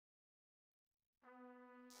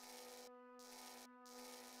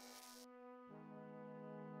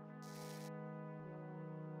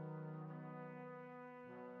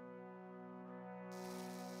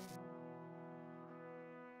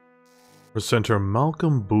Presenter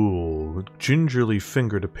Malcolm Boole gingerly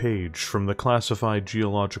fingered a page from the classified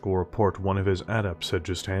geological report one of his adepts had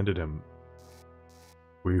just handed him.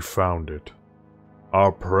 "We found it.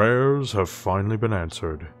 Our prayers have finally been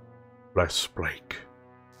answered. Bless Blake."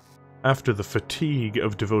 After the fatigue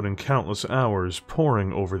of devoting countless hours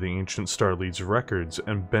poring over the ancient Starlead's records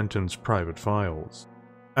and Benton's private files,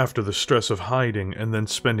 after the stress of hiding and then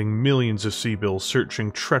spending millions of C-bills searching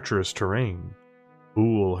treacherous terrain,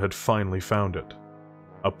 Boole had finally found it.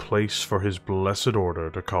 A place for his blessed order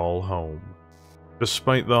to call home.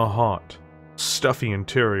 Despite the hot, stuffy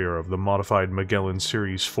interior of the modified Magellan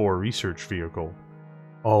Series 4 research vehicle,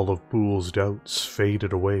 all of Boole's doubts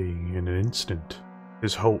faded away in an instant.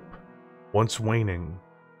 His hope, once waning,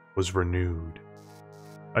 was renewed.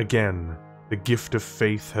 Again, the gift of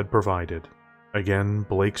faith had provided. Again,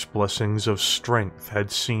 Blake's blessings of strength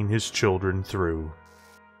had seen his children through.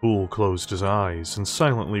 Boole closed his eyes and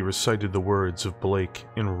silently recited the words of Blake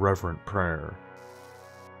in reverent prayer.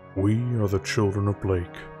 "We are the children of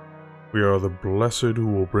Blake. We are the blessed who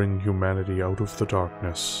will bring humanity out of the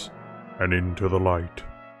darkness and into the light.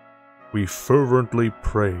 We fervently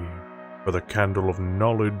pray for the candle of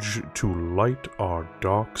knowledge to light our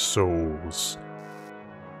dark souls."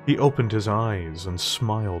 He opened his eyes and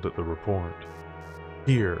smiled at the report.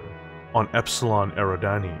 Here, on Epsilon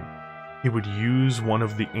Eridani, he would use one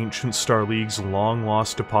of the ancient Star League's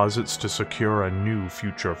long-lost deposits to secure a new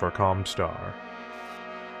future for Comstar.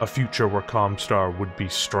 A future where Comstar would be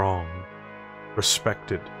strong,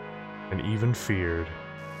 respected, and even feared.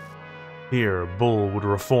 Here, Bull would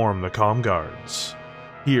reform the Comm Guards.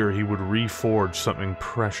 Here he would reforge something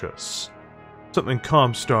precious, something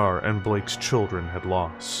Comstar and Blake's children had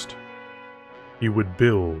lost. He would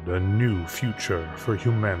build a new future for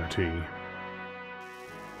humanity.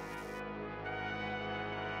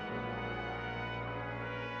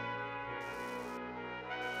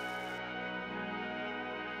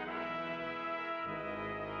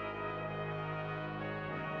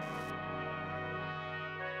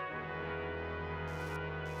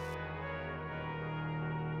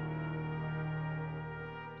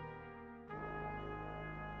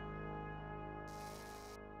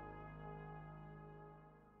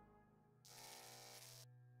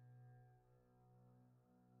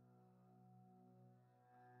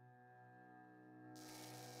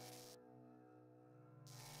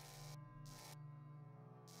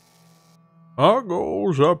 Our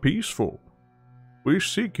goals are peaceful. We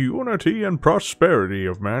seek unity and prosperity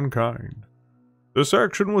of mankind. This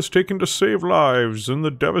action was taken to save lives in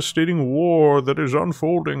the devastating war that is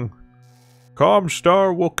unfolding.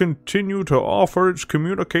 Comstar will continue to offer its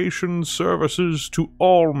communications services to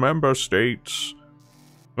all member states,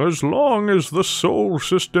 as long as the Sol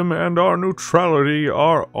System and our neutrality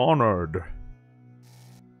are honored.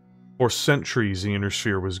 For centuries the Inner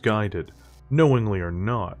Sphere was guided, knowingly or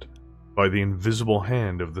not, by the invisible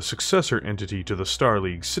hand of the successor entity to the Star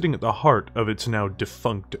League sitting at the heart of its now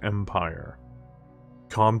defunct empire.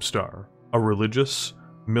 Comstar, a religious,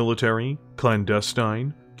 military,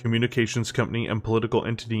 clandestine, communications company and political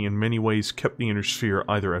entity in many ways kept the Inner Sphere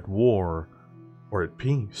either at war or at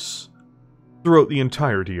peace. Throughout the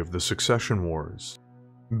entirety of the Succession Wars.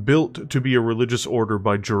 Built to be a religious order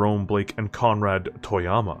by Jerome Blake and Conrad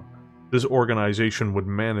Toyama, this organization would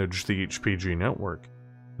manage the HPG network,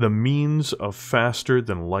 the means of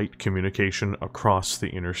faster-than-light communication across the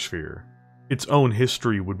Inner Sphere. Its own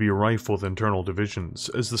history would be rife with internal divisions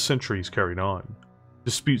as the centuries carried on.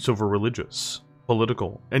 Disputes over religious,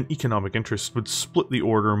 political, and economic interests would split the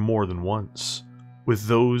order more than once, with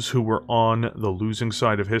those who were on the losing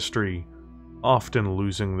side of history often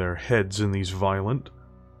losing their heads in these violent,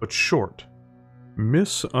 but short,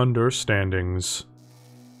 misunderstandings.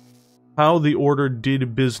 How the Order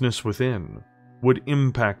did business within would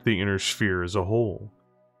impact the Inner Sphere as a whole,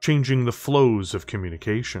 changing the flows of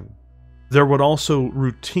communication. There would also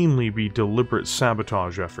routinely be deliberate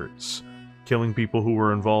sabotage efforts, killing people who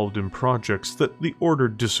were involved in projects that the Order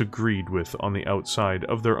disagreed with on the outside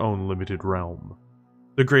of their own limited realm.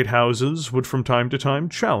 The Great Houses would from time to time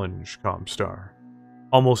challenge Comstar,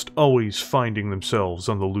 almost always finding themselves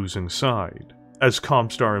on the losing side, as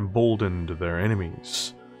Comstar emboldened their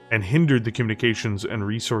enemies, and hindered the communications and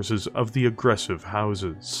resources of the aggressive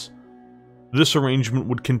houses. This arrangement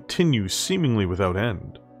would continue seemingly without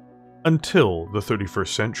end, until the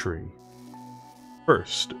 31st century.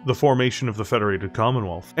 First, the formation of the Federated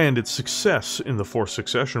Commonwealth, and its success in the Fourth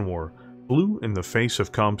Succession War, blew in the face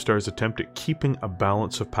of Comstar's attempt at keeping a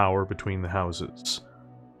balance of power between the houses,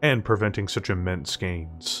 and preventing such immense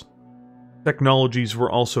gains. Technologies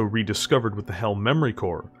were also rediscovered with the Hell Memory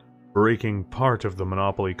Core, breaking part of the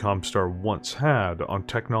monopoly Comstar once had on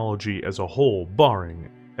technology as a whole, barring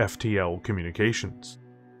FTL communications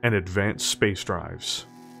and advanced space drives.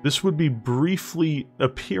 This would be briefly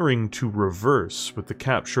appearing to reverse with the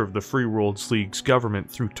capture of the Free Worlds League's government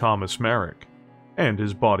through Thomas Merrick, and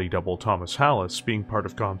his body double Thomas Hallis being part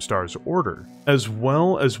of Comstar's order, as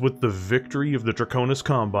well as with the victory of the Draconis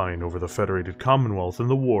Combine over the Federated Commonwealth in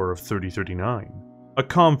the War of 3039, a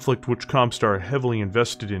conflict which Comstar heavily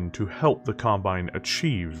invested in to help the Combine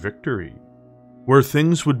achieve victory. Where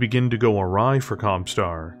things would begin to go awry for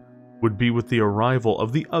Comstar would be with the arrival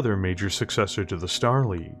of the other major successor to the Star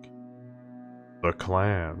League, the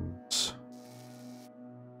clans.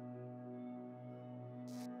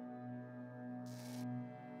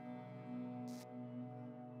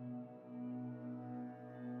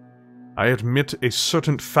 I admit a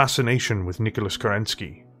certain fascination with Nicholas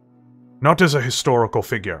Kerensky, not as a historical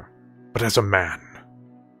figure, but as a man.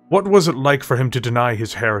 What was it like for him to deny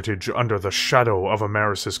his heritage under the shadow of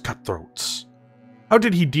Amaris's cutthroats? How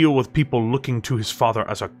did he deal with people looking to his father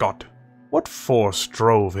as a god? What force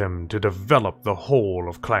drove him to develop the whole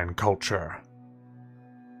of clan culture?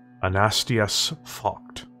 Anastias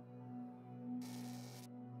Vogt.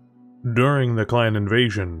 During the clan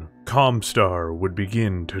invasion, Comstar would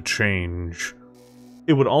begin to change.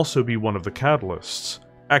 It would also be one of the catalysts,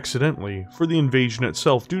 accidentally, for the invasion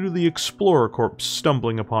itself due to the Explorer Corps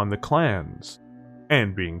stumbling upon the clans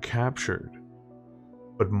and being captured.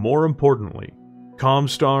 But more importantly,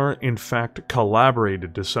 Comstar in fact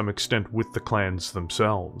collaborated to some extent with the clans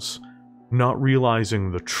themselves, not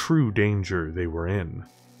realizing the true danger they were in.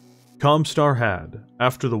 Comstar had,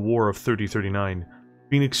 after the War of 3039,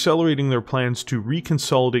 been accelerating their plans to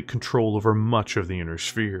reconsolidate control over much of the Inner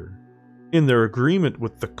Sphere. In their agreement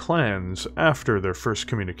with the clans after their first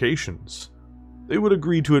communications, they would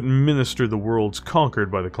agree to administer the worlds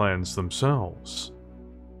conquered by the clans themselves.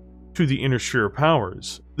 To the Inner Sphere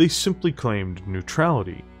powers, they simply claimed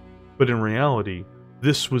neutrality, but in reality,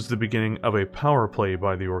 this was the beginning of a power play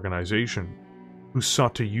by the organization, who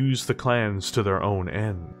sought to use the clans to their own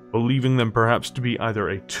end, believing them perhaps to be either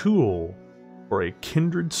a tool or a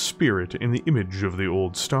kindred spirit in the image of the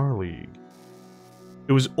old Star League.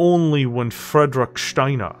 It was only when Friedrich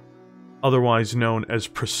Steiner, otherwise known as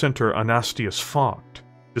Precentor Anastias Vogt,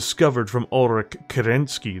 discovered from Ulrich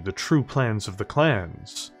Kerensky the true plans of the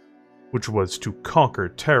clans, which was to conquer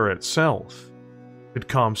Terra itself, did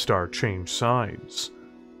Comstar change sides,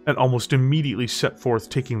 and almost immediately set forth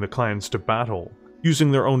taking the clans to battle,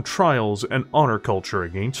 using their own trials and honor culture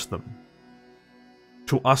against them.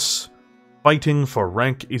 To us, fighting for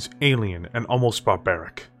rank is alien and almost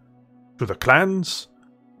barbaric. To the clans,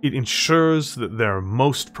 it ensures that their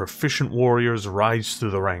most proficient warriors rise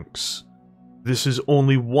through the ranks. This is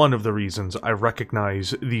only one of the reasons I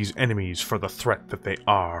recognize these enemies for the threat that they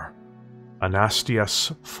are.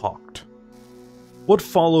 Anastias Vogt. What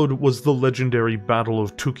followed was the legendary Battle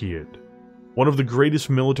of Tukiad, one of the greatest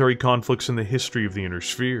military conflicts in the history of the Inner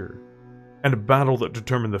Sphere, and a battle that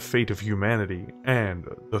determined the fate of humanity and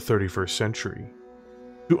the 31st century.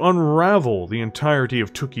 To unravel the entirety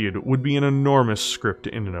of Tukiad would be an enormous script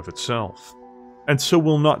in and of itself, and so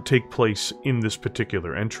will not take place in this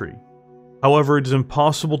particular entry. However, it is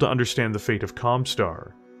impossible to understand the fate of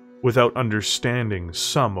Comstar without understanding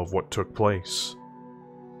some of what took place.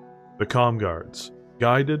 The Comguards,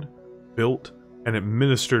 guided, built, and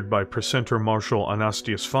administered by Precentor Marshal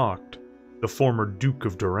Anastias Vogt, the former Duke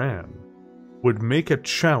of Duran, would make a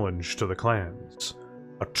challenge to the clans,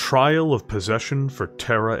 a trial of possession for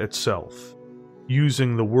Terra itself,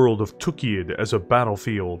 using the world of Tukiad as a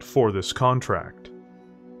battlefield for this contract.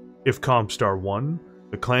 If Comstar won,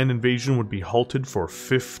 the clan invasion would be halted for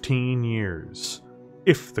 15 years.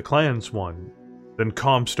 If the clans won, then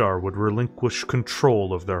Comstar would relinquish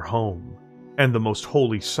control of their home, and the most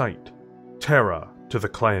holy site, Terra, to the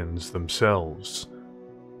clans themselves.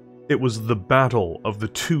 It was the battle of the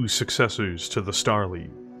two successors to the Star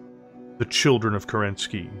League. The children of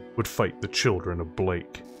Kerensky would fight the children of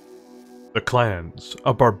Blake. The clans,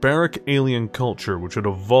 a barbaric alien culture which had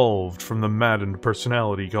evolved from the maddened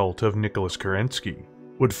personality cult of Nicholas Kerensky,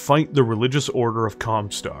 would fight the religious order of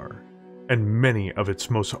Comstar, and many of its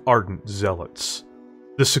most ardent zealots,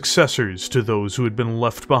 the successors to those who had been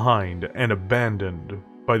left behind and abandoned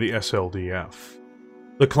by the SLDF.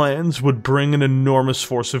 The clans would bring an enormous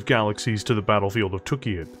force of galaxies to the battlefield of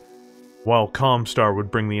Tukiad, while Comstar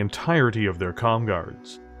would bring the entirety of their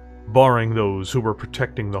Comguards, barring those who were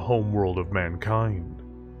protecting the home world of mankind,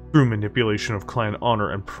 through manipulation of clan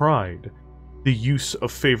honor and pride, the use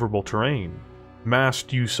of favorable terrain,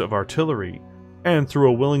 massed use of artillery, and through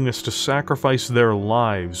a willingness to sacrifice their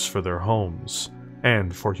lives for their homes,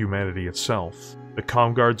 and for humanity itself, the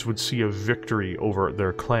Comguards would see a victory over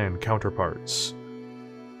their clan counterparts.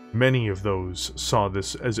 Many of those saw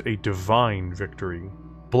this as a divine victory,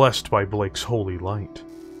 blessed by Blake's holy light.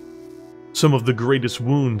 Some of the greatest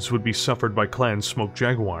wounds would be suffered by Clan Smoke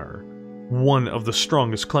Jaguar, one of the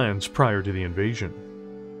strongest clans prior to the invasion.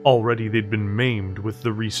 Already they'd been maimed with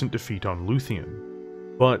the recent defeat on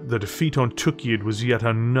Luthien, but the defeat on Tukiad was yet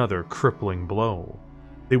another crippling blow.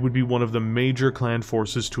 They would be one of the major clan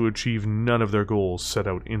forces to achieve none of their goals set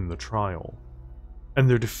out in the trial, and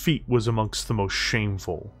their defeat was amongst the most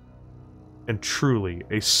shameful, and truly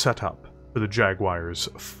a setup for the Jaguars'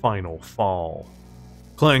 final fall.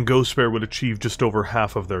 Clan Ghostbear would achieve just over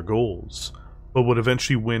half of their goals, but would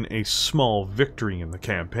eventually win a small victory in the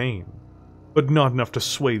campaign, but not enough to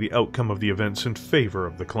sway the outcome of the events in favor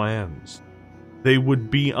of the clans. They would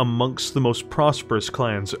be amongst the most prosperous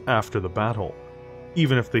clans after the battle,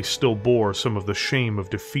 even if they still bore some of the shame of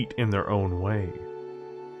defeat in their own way.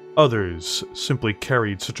 Others simply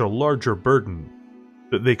carried such a larger burden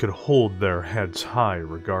that they could hold their heads high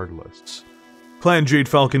regardless. Clan Jade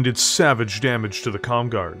Falcon did savage damage to the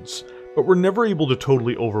Comguards, but were never able to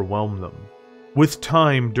totally overwhelm them. With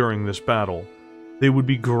time during this battle, they would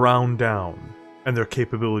be ground down, and their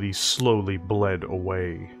capabilities slowly bled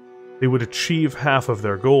away. They would achieve half of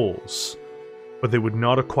their goals, but they would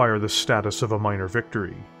not acquire the status of a minor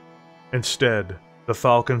victory. Instead, the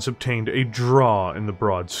Falcons obtained a draw in the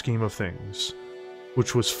broad scheme of things,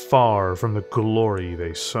 which was far from the glory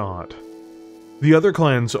they sought. The other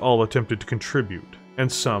clans all attempted to contribute,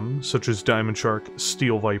 and some, such as Diamond Shark,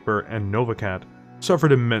 Steel Viper, and Novacat,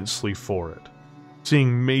 suffered immensely for it,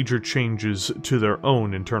 seeing major changes to their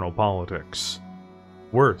own internal politics.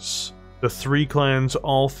 Worse, the three clans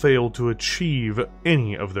all failed to achieve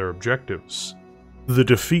any of their objectives. The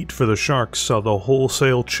defeat for the Sharks saw the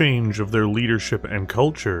wholesale change of their leadership and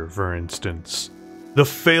culture, for instance. The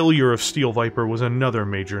failure of Steel Viper was another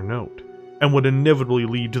major note, and would inevitably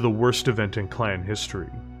lead to the worst event in clan history,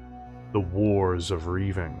 the Wars of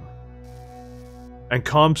Reaving. And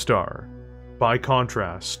Comstar, by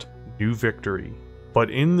contrast, knew victory. But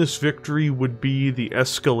in this victory would be the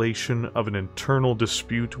escalation of an internal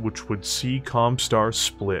dispute which would see Comstar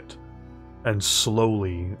split and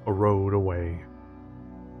slowly erode away,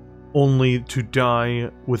 only to die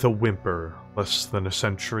with a whimper less than a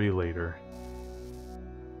century later.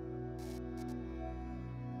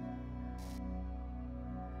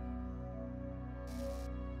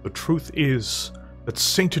 The truth is that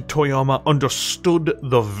Sainted Toyama understood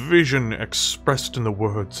the vision expressed in the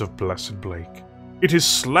words of Blessed Blake. It is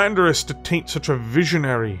slanderous to taint such a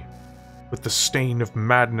visionary with the stain of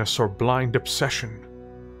madness or blind obsession.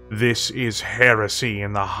 This is heresy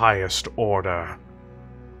in the highest order.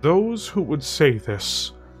 Those who would say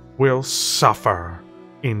this will suffer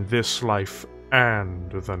in this life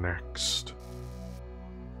and the next.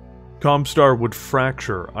 Comstar would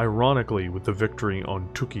fracture, ironically, with the victory on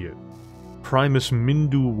Tukiad. Primus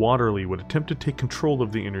Mindu Waterly would attempt to take control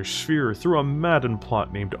of the Inner Sphere through a maddened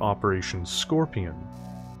plot named Operation Scorpion,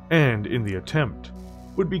 and, in the attempt,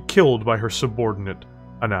 would be killed by her subordinate,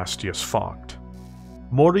 Anastius Vogt.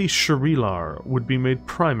 Maurice Sharilar would be made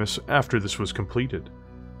Primus after this was completed,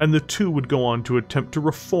 and the two would go on to attempt to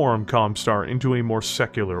reform Comstar into a more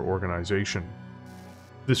secular organization.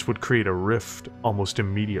 This would create a rift almost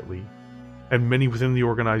immediately, and many within the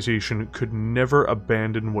organization could never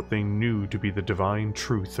abandon what they knew to be the divine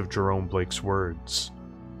truth of Jerome Blake's words.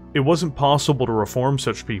 It wasn't possible to reform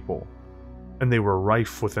such people, and they were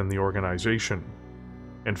rife within the organization.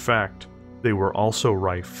 In fact, they were also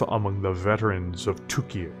rife among the veterans of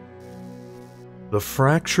Tukiad. The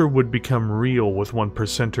fracture would become real with one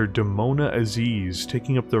percenter Demona Aziz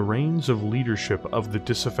taking up the reins of leadership of the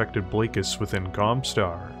disaffected Blakeists within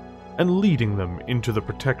Comstar, and leading them into the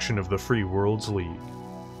protection of the Free Worlds League.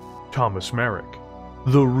 Thomas Merrick,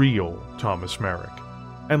 the real Thomas Merrick,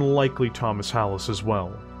 and likely Thomas Hallis as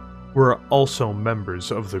well, were also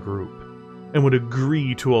members of the group, and would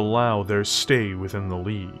agree to allow their stay within the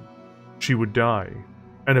League. She would die,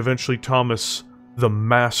 and eventually Thomas, the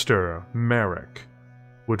Master Merrick,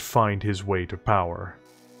 would find his way to power.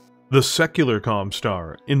 The secular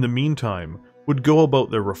Comstar, in the meantime, would go about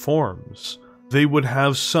their reforms. They would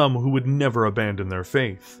have some who would never abandon their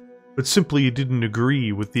faith, but simply didn't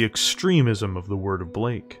agree with the extremism of the Word of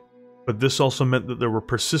Blake. But this also meant that there were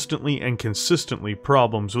persistently and consistently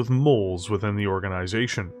problems with moles within the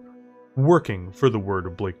organization, working for the Word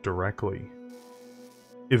of Blake directly.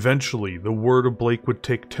 Eventually, the Word of Blake would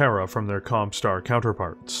take Terra from their Comstar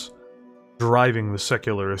counterparts. driving the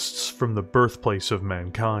secularists from the birthplace of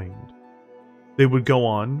mankind. They would go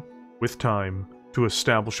on, with time, to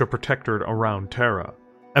establish a protectorate around Terra,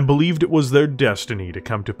 and believed it was their destiny to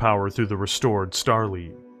come to power through the restored Star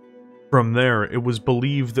League. From there, it was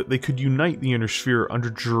believed that they could unite the Inner Sphere under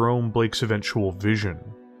Jerome Blake's eventual vision,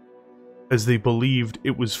 as they believed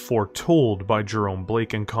it was foretold by Jerome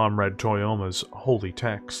Blake and Comrade Toyoma's holy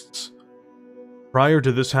texts. Prior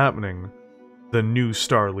to this happening, the new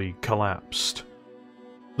Star League collapsed.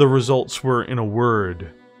 The results were, in a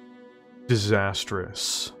word,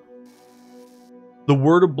 disastrous. The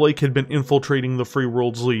Word of Blake had been infiltrating the Free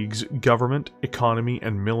Worlds League's government, economy,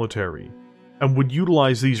 and military, and would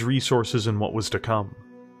utilize these resources in what was to come.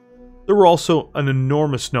 There were also an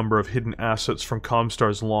enormous number of hidden assets from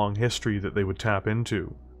Comstar's long history that they would tap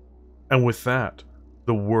into, and with that,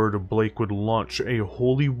 the Word of Blake would launch a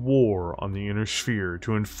holy war on the Inner Sphere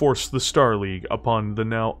to enforce the Star League upon the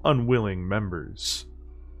now unwilling members.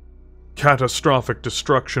 Catastrophic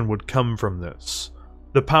destruction would come from this.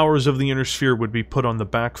 The powers of the Inner Sphere would be put on the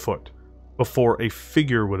back foot before a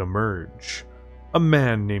figure would emerge, a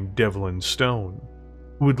man named Devlin Stone,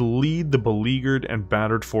 who would lead the beleaguered and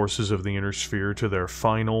battered forces of the Inner Sphere to their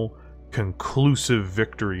final, conclusive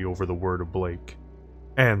victory over the Word of Blake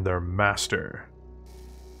and their master.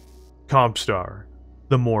 Comstar,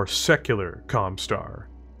 the more secular Comstar,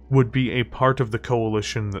 would be a part of the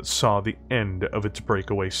coalition that saw the end of its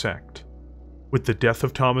breakaway sect. With the death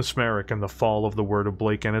of Thomas Merrick and the fall of the Word of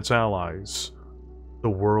Blake and its allies, the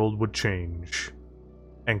world would change,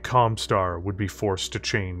 and Comstar would be forced to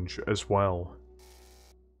change as well.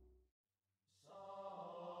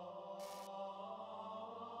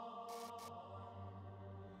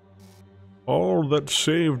 All that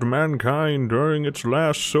saved mankind during its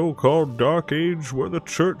last so-called Dark Age were the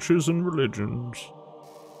churches and religions.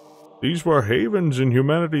 These were havens in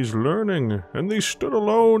humanity's learning, and they stood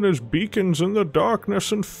alone as beacons in the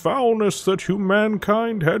darkness and foulness that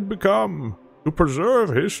humankind had become, to preserve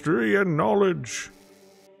history and knowledge.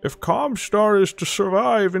 If Comstar is to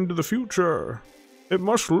survive into the future, it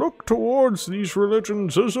must look towards these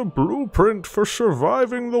religions as a blueprint for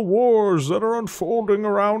surviving the wars that are unfolding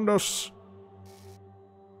around us.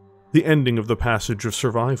 The ending of the Passage of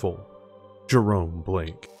Survival, Jerome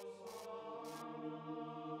Blake.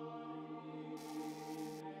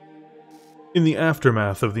 In the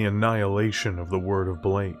aftermath of the annihilation of the Word of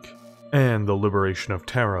Blake, and the liberation of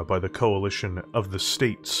Terra by the coalition of the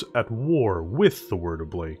states at war with the Word of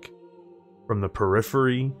Blake, from the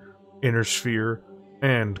periphery, Inner Sphere,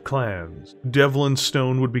 and clans, Devlin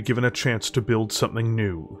Stone would be given a chance to build something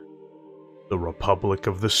new. The Republic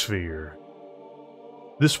of the Sphere.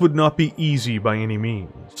 This would not be easy by any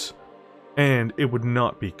means, and it would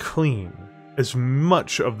not be clean, as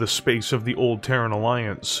much of the space of the old Terran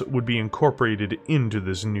Alliance would be incorporated into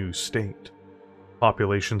this new state.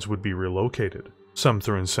 Populations would be relocated, some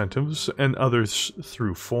through incentives and others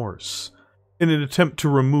through force, in an attempt to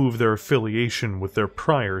remove their affiliation with their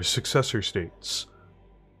prior successor states,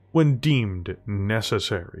 when deemed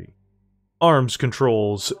necessary. Arms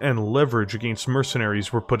controls and leverage against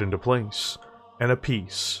mercenaries were put into place, and a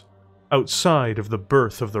peace, outside of the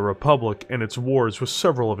birth of the Republic and its wars with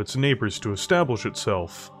several of its neighbors to establish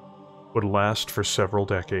itself, would last for several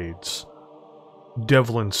decades.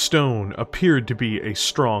 Devlin Stone appeared to be a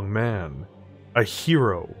strong man, a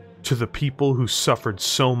hero to the people who suffered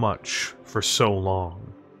so much for so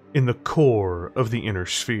long, in the core of the Inner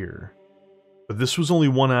Sphere. But this was only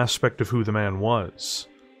one aspect of who the man was,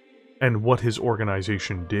 and what his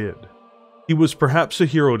organization did. He was perhaps a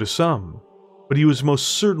hero to some, but he was most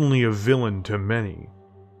certainly a villain to many,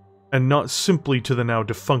 and not simply to the now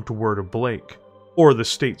defunct Word of Blake, or the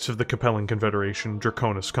states of the Capellan Confederation,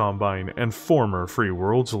 Draconis Combine, and former Free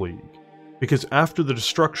Worlds League, because after the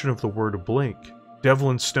destruction of the Word of Blake,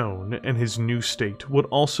 Devlin Stone and his new state would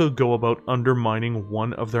also go about undermining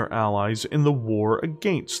one of their allies in the war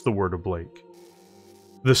against the Word of Blake.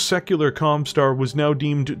 The secular Comstar was now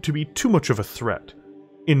deemed to be too much of a threat,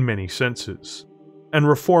 in many senses, and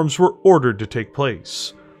reforms were ordered to take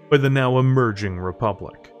place by the now emerging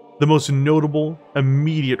Republic. The most notable,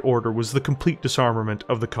 immediate order was the complete disarmament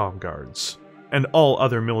of the Comguards, and all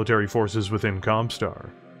other military forces within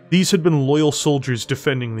Comstar. These had been loyal soldiers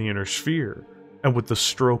defending the Inner Sphere, and with the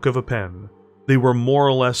stroke of a pen, they were more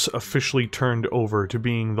or less officially turned over to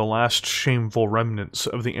being the last shameful remnants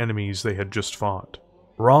of the enemies they had just fought.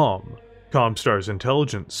 ROM, Comstar's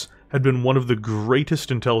intelligence, had been one of the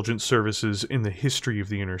greatest intelligence services in the history of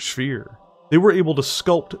the Inner Sphere. They were able to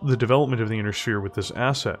sculpt the development of the Inner Sphere with this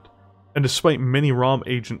asset, and despite many ROM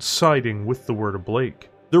agents siding with the Word of Blake,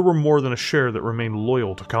 there were more than a share that remained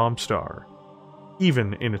loyal to Comstar,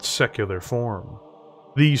 even in its secular form.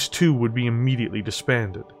 These too would be immediately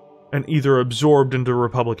disbanded, and either absorbed into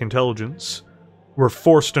Republic intelligence, were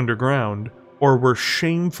forced underground, or were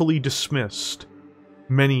shamefully dismissed,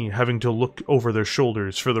 many having to look over their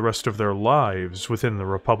shoulders for the rest of their lives within the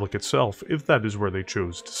Republic itself, if that is where they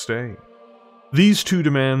chose to stay. These two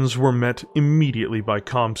demands were met immediately by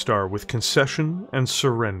Comstar with concession and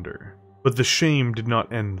surrender, but the shame did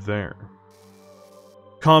not end there.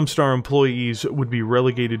 Comstar employees would be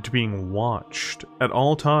relegated to being watched at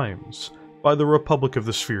all times by the Republic of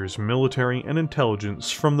the Sphere's military and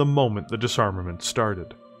intelligence from the moment the disarmament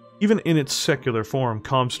started. Even in its secular form,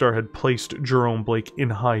 Comstar had placed Jerome Blake in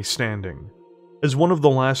high standing, as one of the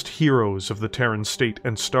last heroes of the Terran State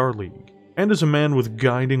and Star League, and as a man with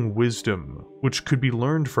guiding wisdom which could be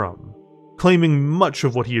learned from, claiming much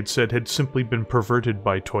of what he had said had simply been perverted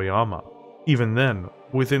by Toyama. Even then,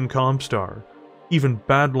 within Comstar, even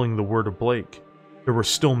battling the word of Blake, there were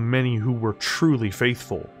still many who were truly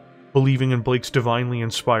faithful, believing in Blake's divinely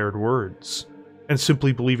inspired words, and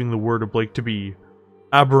simply believing the word of Blake to be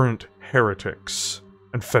aberrant heretics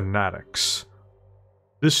and fanatics.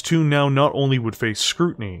 This too now not only would face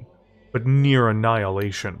scrutiny, but near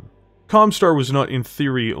annihilation. Comstar was not in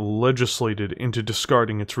theory legislated into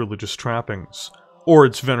discarding its religious trappings, or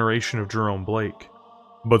its veneration of Jerome Blake.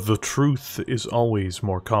 But the truth is always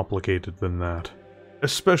more complicated than that,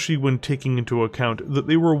 especially when taking into account that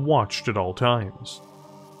they were watched at all times.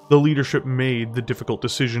 The leadership made the difficult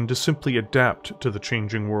decision to simply adapt to the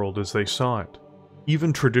changing world as they saw it.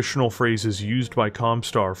 Even traditional phrases used by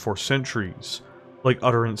Comstar for centuries, like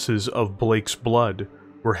utterances of Blake's blood,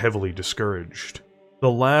 were heavily discouraged.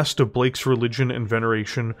 The last of Blake's religion and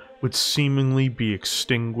veneration would seemingly be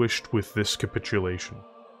extinguished with this capitulation.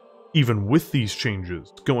 Even with these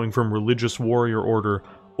changes, going from religious warrior order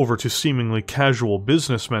over to seemingly casual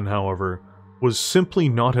businessmen, however, was simply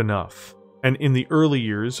not enough, and in the early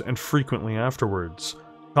years and frequently afterwards,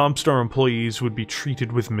 Comstar employees would be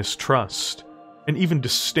treated with mistrust, and even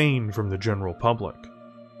disdain from the general public,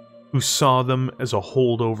 who saw them as a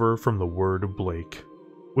holdover from the word of Blake.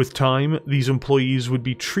 With time, these employees would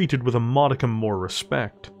be treated with a modicum more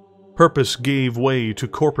respect. Purpose gave way to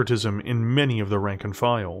corporatism in many of the rank and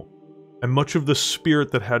file, and much of the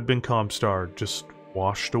spirit that had been Comstar just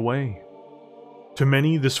washed away. To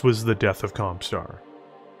many, this was the death of Comstar.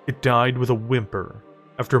 It died with a whimper,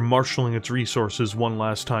 after marshalling its resources one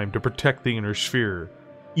last time to protect the inner sphere,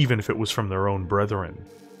 even if it was from their own brethren.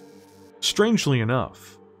 Strangely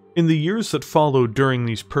enough, in the years that followed during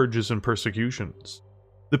these purges and persecutions,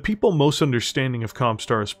 the people most understanding of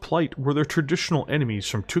Comstar's plight were their traditional enemies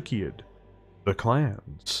from Tukiad, the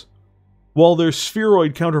clans. While their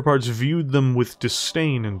spheroid counterparts viewed them with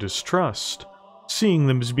disdain and distrust, seeing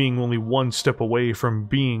them as being only one step away from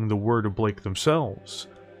being the word of Blake themselves,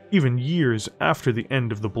 even years after the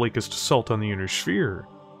end of the Blakist assault on the inner sphere,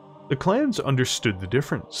 the clans understood the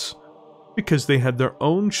difference, because they had their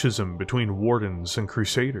own schism between Wardens and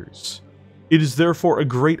Crusaders. It is therefore a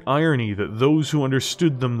great irony that those who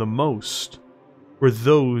understood them the most were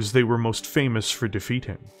those they were most famous for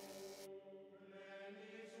defeating.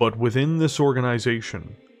 But within this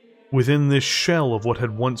organization, within this shell of what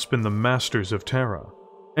had once been the Masters of Terra,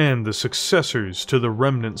 and the successors to the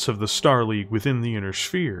remnants of the Star League within the inner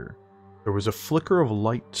sphere, there was a flicker of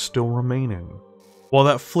light still remaining. While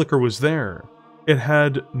that flicker was there, it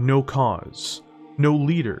had no cause, no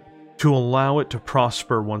leader, to allow it to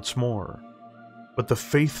prosper once more. But the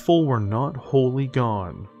faithful were not wholly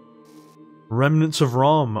gone. Remnants of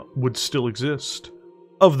Rom would still exist,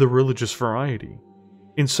 of the religious variety,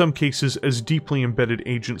 in some cases as deeply embedded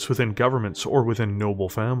agents within governments or within noble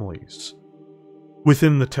families.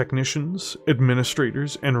 Within the technicians,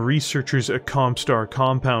 administrators, and researchers at Comstar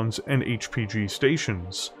compounds and HPG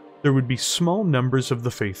stations, there would be small numbers of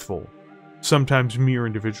the faithful, sometimes mere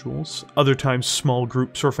individuals, other times small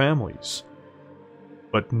groups or families.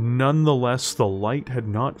 But nonetheless, the light had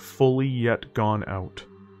not fully yet gone out.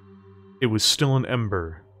 It was still an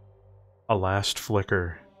ember, a last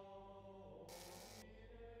flicker.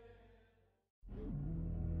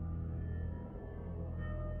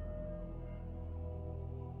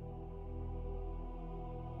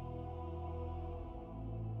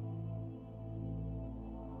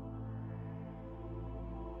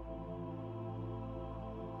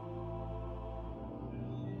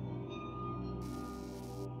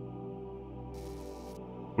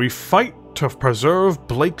 We fight to preserve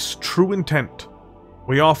Blake's true intent.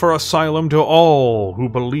 We offer asylum to all who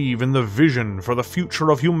believe in the vision for the future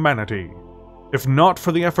of humanity. If not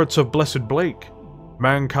for the efforts of Blessed Blake,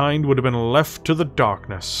 mankind would have been left to the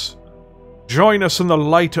darkness. Join us in the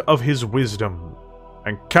light of his wisdom,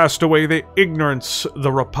 and cast away the ignorance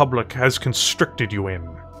the Republic has constricted you in.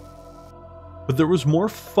 But there was more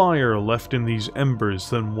fire left in these embers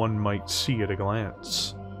than one might see at a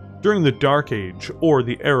glance. During the Dark Age, or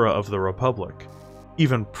the Era of the Republic,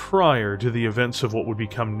 even prior to the events of what would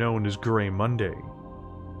become known as Grey Monday,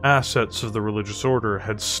 assets of the religious order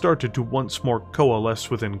had started to once more coalesce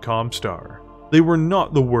within Comstar. They were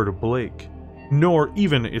not the Word of Blake, nor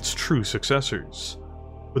even its true successors,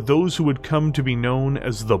 but those who would come to be known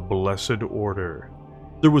as the Blessed Order.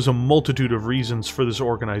 There was a multitude of reasons for this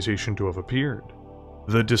organization to have appeared.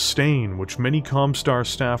 The disdain which many Comstar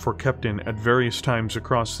staff were kept in at various times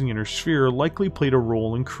across the Inner Sphere likely played a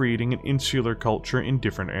role in creating an insular culture in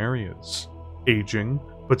different areas. Aging,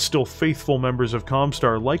 but still faithful members of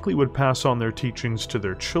Comstar likely would pass on their teachings to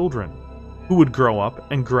their children, who would grow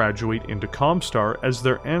up and graduate into Comstar as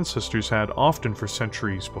their ancestors had often for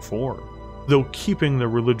centuries before, though keeping their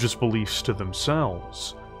religious beliefs to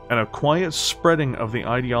themselves, and a quiet spreading of the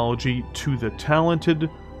ideology to the talented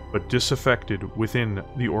but disaffected within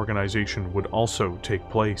the organization would also take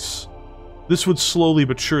place. This would slowly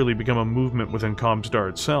but surely become a movement within Comstar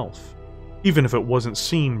itself, even if it wasn't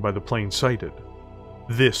seen by the plain-sighted.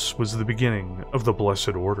 This was the beginning of the Blessed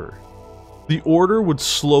Order. The Order would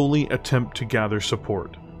slowly attempt to gather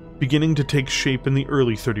support, beginning to take shape in the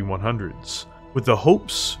early 3100s, with the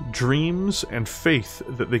hopes, dreams, and faith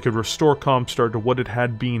that they could restore Comstar to what it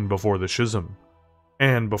had been before the Schism,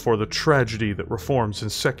 and before the tragedy that reforms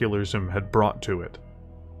and secularism had brought to it.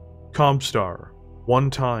 Comstar, one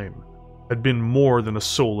time, had been more than a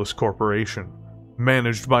soulless corporation,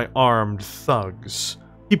 managed by armed thugs,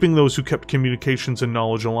 keeping those who kept communications and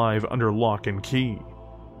knowledge alive under lock and key.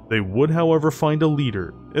 They would, however, find a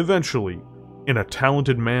leader, eventually, in a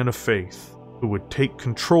talented man of faith, who would take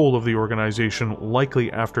control of the organization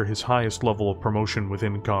likely after his highest level of promotion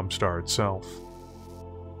within Comstar itself.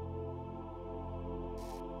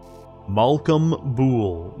 Malcolm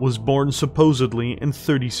Boole was born supposedly in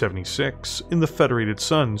 3076 in the Federated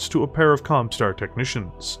Suns to a pair of Comstar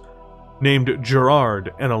technicians, named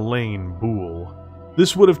Gerard and Elaine Boole.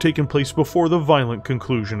 This would have taken place before the violent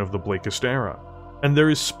conclusion of the Blakist era, and there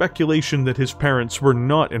is speculation that his parents were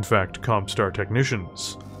not in fact Comstar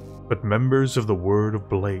technicians, but members of the Word of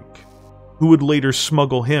Blake, who would later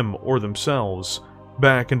smuggle him or themselves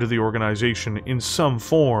back into the organization in some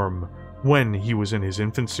form when he was in his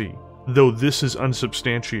infancy, though this is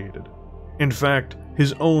unsubstantiated. In fact,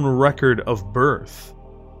 his own record of birth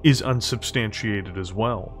is unsubstantiated as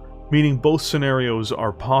well, meaning both scenarios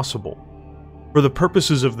are possible. For the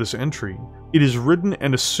purposes of this entry, it is written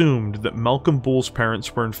and assumed that Malcolm Boole's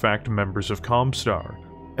parents were in fact members of Comstar,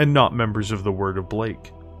 and not members of the Word of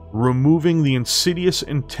Blake, removing the insidious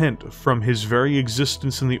intent from his very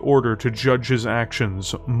existence in the Order to judge his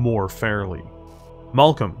actions more fairly.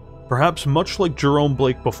 Malcolm, perhaps much like Jerome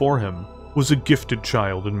Blake before him, was a gifted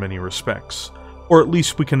child in many respects, or at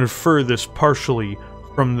least we can infer this partially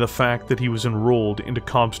from the fact that he was enrolled into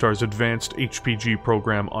Comstar's advanced HPG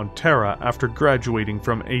program on Terra after graduating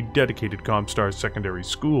from a dedicated Comstar secondary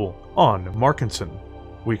school on Markinson.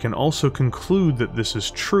 We can also conclude that this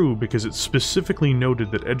is true because it specifically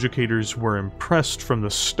noted that educators were impressed from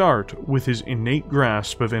the start with his innate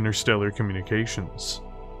grasp of interstellar communications.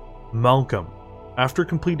 Malcolm, after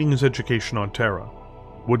completing his education on Terra,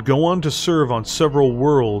 would go on to serve on several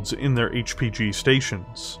worlds in their HPG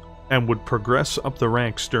stations, and would progress up the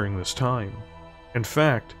ranks during this time. In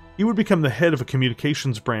fact, he would become the head of a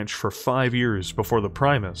communications branch for 5 years before the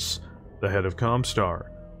Primus, the head of Comstar,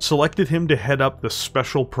 selected him to head up the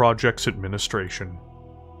Special Projects Administration.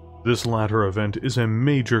 This latter event is a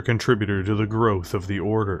major contributor to the growth of the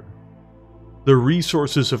Order. The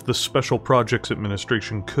resources of the Special Projects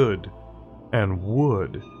Administration could, and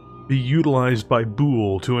would, be utilized by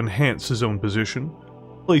Boole to enhance his own position,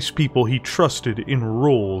 place people he trusted in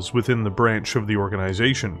roles within the branch of the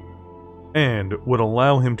organization, and would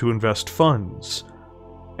allow him to invest funds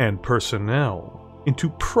and personnel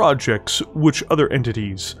into projects which other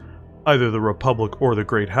entities, either the Republic or the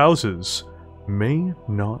Great Houses, may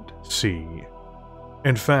not see.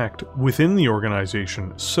 In fact, within the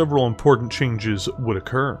organization, several important changes would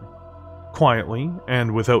occur. Quietly,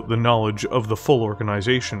 and without the knowledge of the full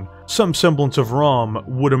organization, some semblance of ROM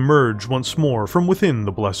would emerge once more from within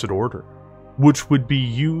the Blessed Order, which would be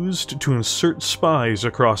used to insert spies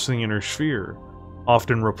across the Inner Sphere,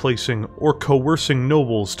 often replacing or coercing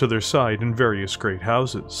nobles to their side in various great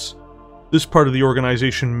houses. This part of the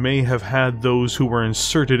organization may have had those who were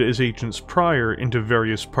inserted as agents prior into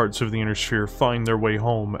various parts of the Inner Sphere find their way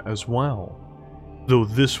home as well. though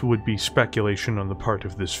this would be speculation on the part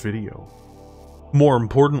of this video. More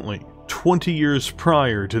importantly, 20 years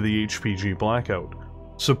prior to the HPG blackout,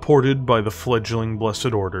 supported by the fledgling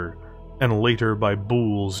Blessed Order, and later by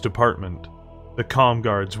Boole's department, the Comm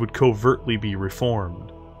Guards would covertly be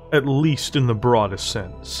reformed, at least in the broadest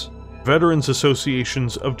sense. Veterans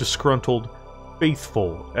associations of disgruntled,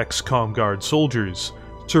 faithful ex-Comm Guard soldiers,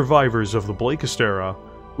 survivors of the Blakist era,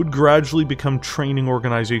 would gradually become training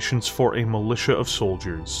organizations for a militia of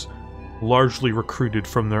soldiers, largely recruited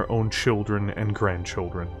from their own children and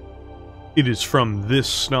grandchildren. It is from this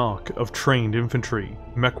stock of trained infantry,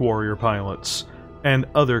 mech warrior pilots, and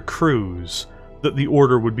other crews that the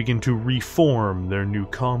Order would begin to reform their new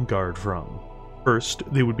Comm Guard from. First,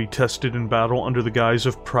 they would be tested in battle under the guise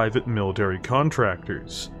of private military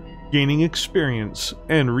contractors, gaining experience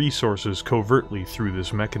and resources covertly through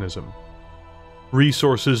this mechanism.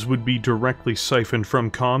 Resources would be directly siphoned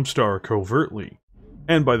from Comstar covertly,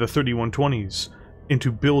 and by the 3120s,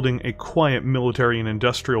 into building a quiet military and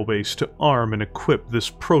industrial base to arm and equip this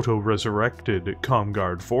proto-resurrected Comm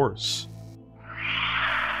Guard force.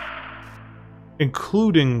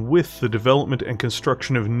 Including with the development and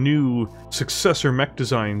construction of new successor mech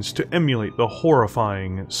designs to emulate the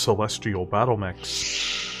horrifying celestial battle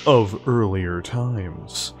mechs of earlier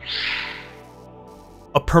times.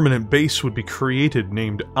 A permanent base would be created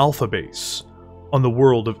named Alpha Base on the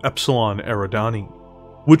world of Epsilon Eridani,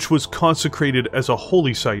 which was consecrated as a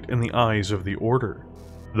holy site in the eyes of the Order.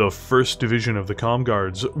 The 1st Division of the Comm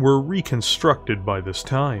Guards were reconstructed by this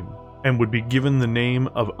time, and would be given the name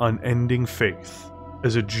of Unending Faith,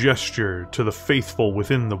 as a gesture to the faithful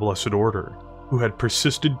within the Blessed Order, who had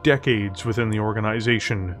persisted decades within the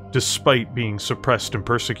organization despite being suppressed and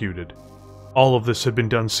persecuted. All of this had been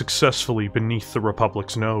done successfully beneath the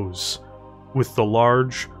Republic's nose, with the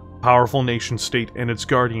large, powerful nation-state and its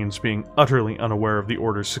guardians being utterly unaware of the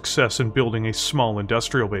Order's success in building a small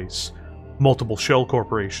industrial base, multiple shell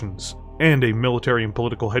corporations, and a military and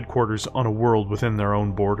political headquarters on a world within their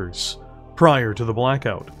own borders. Prior to the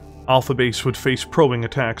blackout, Alpha Base would face probing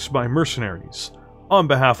attacks by mercenaries, on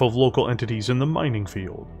behalf of local entities in the mining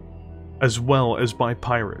field, as well as by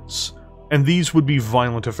pirates, and these would be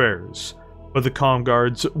violent affairs, but the Comm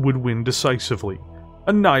Guards would win decisively,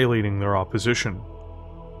 annihilating their opposition.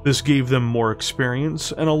 This gave them more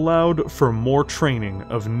experience and allowed for more training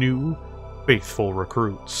of new, faithful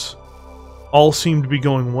recruits. All seemed to be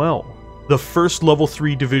going well. The first Level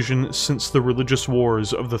 3 division since the religious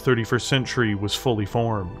wars of the 31st century was fully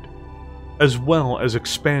formed, as well as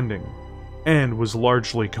expanding, and was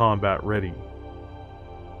largely combat ready.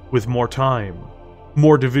 With more time,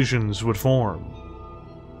 more divisions would form,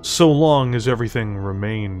 so long as everything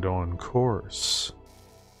remained on course.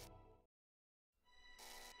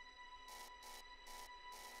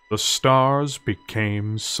 The stars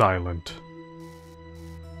became silent.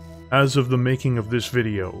 As of the making of this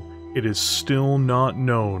video, it is still not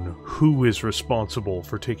known who is responsible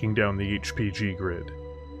for taking down the HPG grid.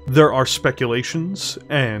 There are speculations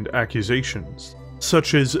and accusations,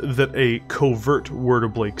 such as that a covert Word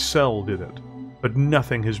of Blake cell did it, but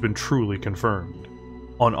nothing has been truly confirmed.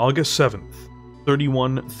 On August 7th,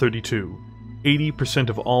 3132, 80%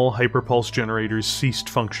 of all hyperpulse generators ceased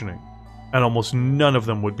functioning, and almost none of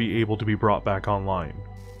them would be able to be brought back online.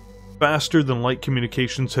 Faster-than-light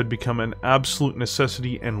communications had become an absolute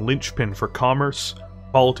necessity and linchpin for commerce,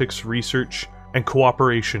 politics, research, and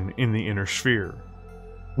cooperation in the inner sphere.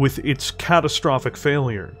 With its catastrophic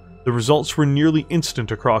failure, the results were nearly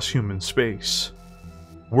instant across human space.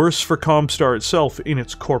 Worse for Comstar itself in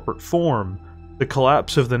its corporate form, the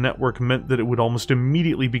collapse of the network meant that it would almost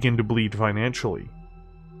immediately begin to bleed financially,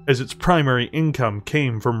 as its primary income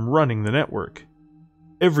came from running the network.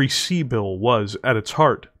 Every C-bill was, at its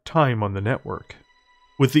heart, time on the network.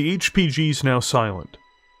 With the HPGs now silent,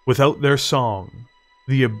 without their song,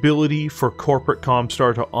 the ability for corporate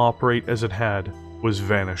Comstar to operate as it had was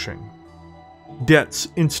vanishing. Debts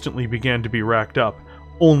instantly began to be racked up,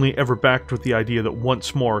 only ever backed with the idea that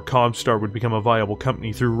once more Comstar would become a viable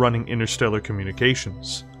company through running interstellar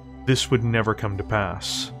communications. This would never come to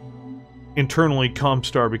pass. Internally,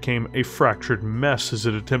 Comstar became a fractured mess as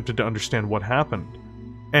it attempted to understand what happened,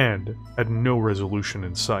 and had no resolution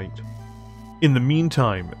in sight. In the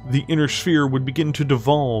meantime, the inner sphere would begin to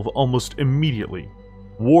devolve almost immediately.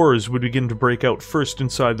 Wars would begin to break out first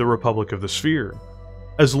inside the Republic of the Sphere,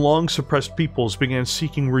 as long-suppressed peoples began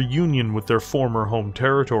seeking reunion with their former home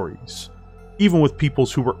territories, even with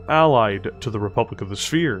peoples who were allied to the Republic of the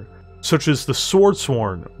Sphere, such as the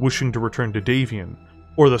Swordsworn wishing to return to Davian,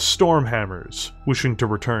 or the Stormhammers wishing to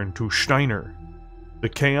return to Steiner. The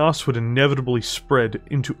chaos would inevitably spread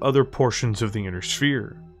into other portions of the Inner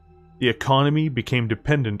Sphere. The economy became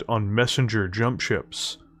dependent on messenger jump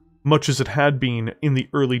ships, much as it had been in the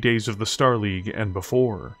early days of the Star League and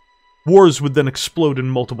before. Wars would then explode in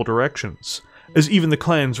multiple directions, as even the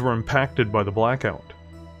clans were impacted by the blackout.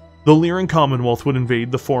 The Lyran Commonwealth would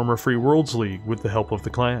invade the former Free Worlds League with the help of the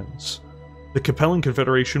clans. The Capellan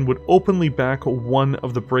Confederation would openly back one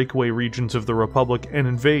of the breakaway regions of the Republic and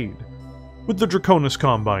invade, with the Draconis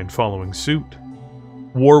Combine following suit.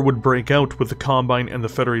 War would break out with the Combine and the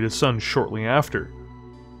Federated Suns shortly after,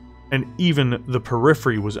 and even the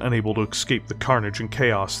Periphery was unable to escape the carnage and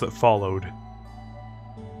chaos that followed.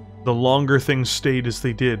 The longer things stayed as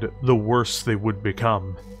they did, the worse they would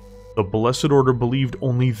become. The Blessed Order believed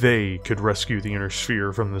only they could rescue the Inner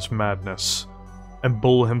Sphere from this madness, and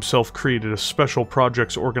Bull himself created a special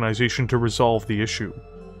projects organization to resolve the issue,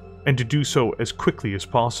 and to do so as quickly as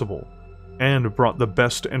possible, and brought the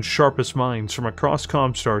best and sharpest minds from across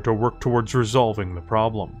Comstar to work towards resolving the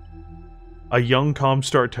problem. A young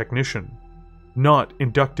Comstar technician, not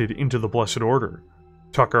inducted into the Blessed Order,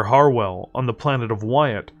 Tucker Harwell on the planet of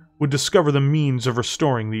Wyatt, would discover the means of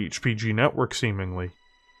restoring the HPG network seemingly.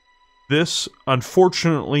 This,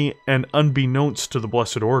 unfortunately and unbeknownst to the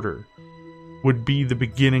Blessed Order, would be the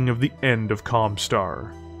beginning of the end of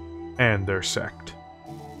Comstar and their sect.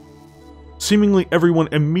 Seemingly everyone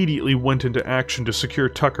immediately went into action to secure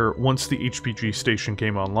Tucker once the HPG station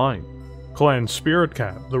came online. Clan Spirit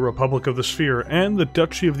Cat, the Republic of the Sphere, and the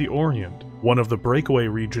Duchy of the Orient, one of the breakaway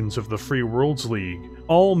regions of the Free Worlds League,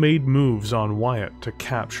 all made moves on Wyatt to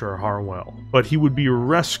capture Harwell. But he would be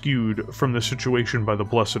rescued from the situation by the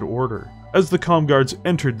Blessed Order, as the Comguards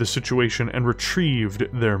entered the situation and retrieved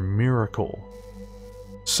their miracle.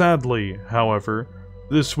 Sadly, however,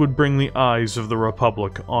 this would bring the eyes of the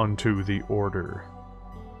Republic onto the Order.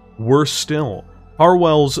 Worse still,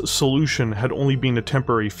 Harwell's solution had only been a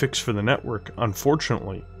temporary fix for the network,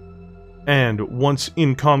 unfortunately. And once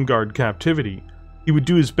in Comguard captivity, he would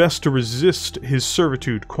do his best to resist his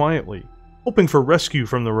servitude quietly, hoping for rescue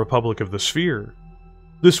from the Republic of the Sphere.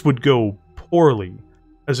 This would go poorly,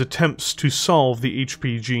 as attempts to solve the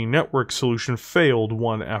HPG network solution failed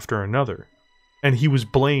one after another, and he was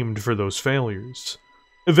blamed for those failures,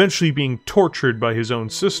 eventually being tortured by his own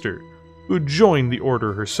sister, who had joined the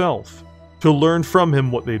Order herself, to learn from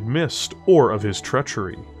him what they'd missed or of his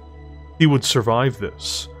treachery. He would survive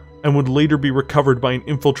this, and would later be recovered by an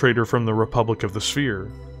infiltrator from the Republic of the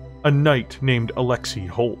Sphere, a knight named Alexei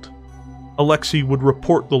Holt. Alexei would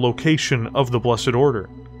report the location of the Blessed Order,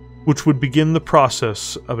 which would begin the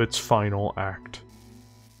process of its final act.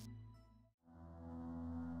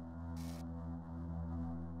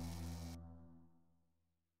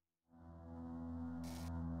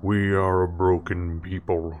 We are a broken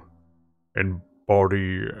people, in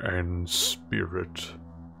body and spirit.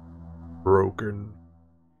 Broken.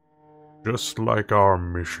 Just like our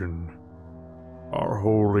mission, our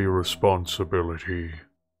holy responsibility.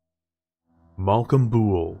 Malcolm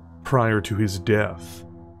Buell, prior to his death,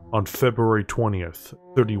 on February 20th,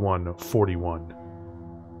 3141.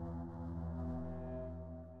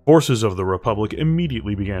 Forces of the Republic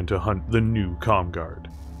immediately began to hunt the new Comguard.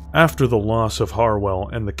 After the loss of Harwell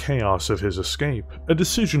and the chaos of his escape, a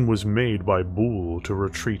decision was made by Buell to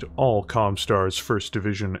retreat all Comstar's 1st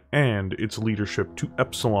Division and its leadership to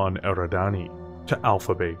Epsilon Eridani, to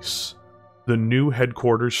Alpha Base, the new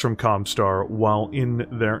headquarters from Comstar while in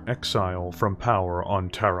their exile from power on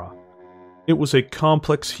Terra. It was a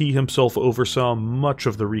complex he himself oversaw much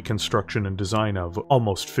of the reconstruction and design of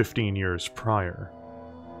almost 15 years prior.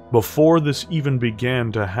 Before this even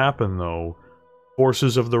began to happen, though,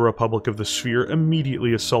 forces of the Republic of the Sphere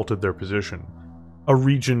immediately assaulted their position, a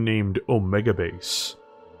region named Omega Base,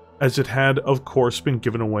 as it had of course been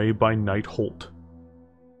given away by Knight Holt.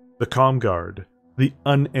 The Comguard, the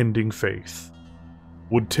unending faith,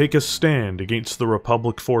 would take a stand against the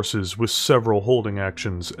Republic forces with several holding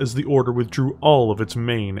actions as the Order withdrew all of its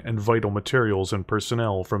main and vital materials and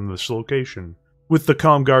personnel from this location, with the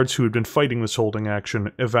Comguards who had been fighting this holding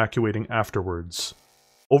action evacuating afterwards.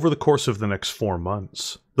 Over the course of the next 4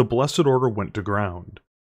 months, the Blessed Order went to ground,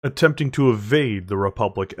 attempting to evade the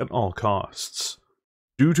Republic at all costs.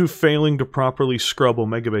 Due to failing to properly scrub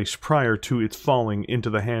Omega Base prior to its falling into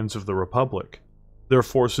the hands of the Republic, their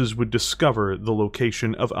forces would discover the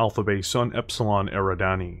location of Alpha Base on Epsilon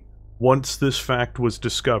Eridani. Once this fact was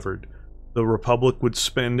discovered, the Republic would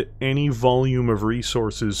spend any volume of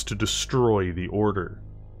resources to destroy the Order,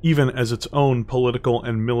 even as its own political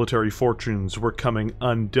and military fortunes were coming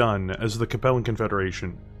undone as the Capellan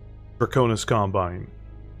Confederation, Draconis Combine,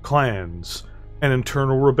 clans, and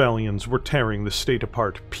internal rebellions were tearing the state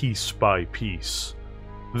apart piece by piece.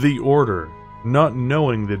 The Order, not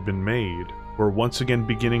knowing they'd been made, were once again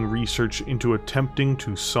beginning research into attempting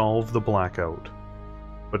to solve the blackout,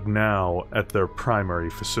 but now at their primary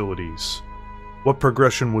facilities. What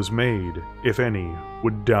progression was made, if any,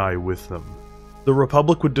 would die with them. The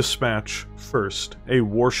Republic would dispatch, first, a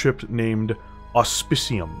warship named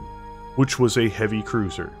Auspicium, which was a heavy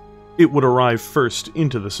cruiser. It would arrive first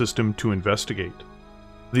into the system to investigate.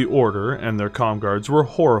 The Order and their comguards were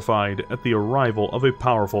horrified at the arrival of a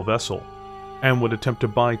powerful vessel, and would attempt to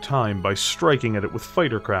buy time by striking at it with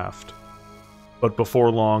fighter craft. But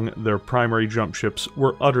before long, their primary jump ships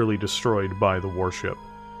were utterly destroyed by the warship,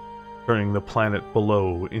 turning the planet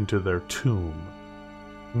below into their tomb.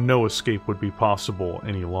 No escape would be possible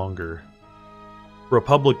any longer.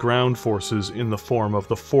 Republic ground forces in the form of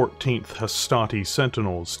the 14th Hastati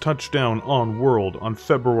Sentinels touched down on world on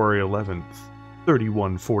February 11th,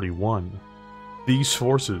 3141. These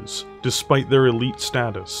forces, despite their elite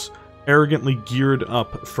status, arrogantly geared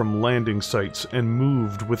up from landing sites and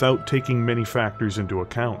moved without taking many factors into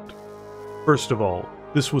account. First of all,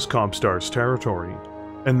 this was Comstar's territory,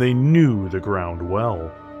 and they knew the ground well.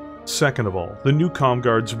 Second of all, the new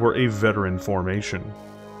comguards were a veteran formation.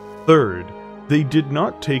 Third, they did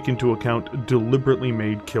not take into account deliberately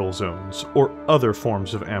made kill zones or other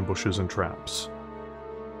forms of ambushes and traps.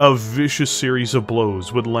 A vicious series of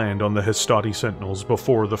blows would land on the Hastati Sentinels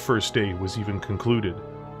before the first day was even concluded,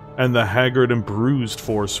 and the haggard and bruised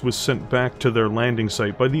force was sent back to their landing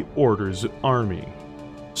site by the Order's army.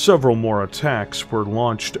 Several more attacks were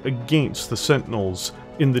launched against the Sentinels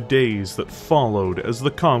in the days that followed as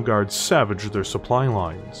the comguards savaged their supply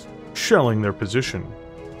lines, shelling their position,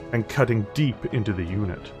 and cutting deep into the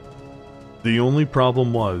unit. The only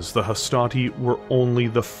problem was the Hastati were only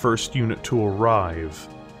the first unit to arrive,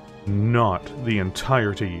 not the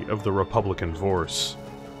entirety of the Republican force.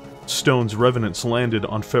 Stone's revenants landed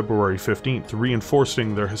on February 15th,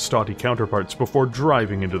 reinforcing their Hastati counterparts before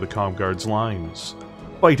driving into the comguards' lines.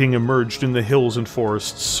 Fighting emerged in the hills and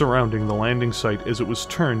forests surrounding the landing site as it was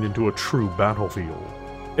turned into a true battlefield.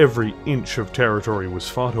 Every inch of territory was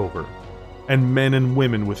fought over, and men and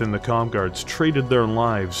women within the comguards traded their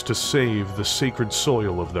lives to save the sacred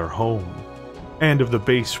soil of their home, and of the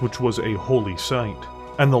base which was a holy site,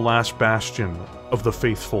 and the last bastion of the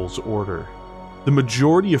Faithful's Order. The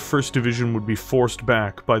majority of 1st Division would be forced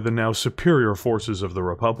back by the now superior forces of the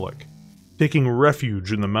Republic, taking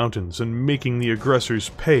refuge in the mountains and making the aggressors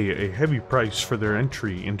pay a heavy price for their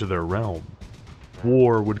entry into their realm.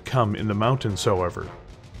 War would come in the mountains, however,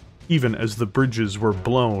 even as the bridges were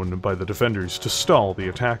blown by the defenders to stall the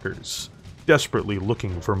attackers, desperately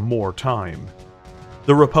looking for more time.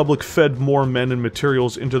 The Republic fed more men and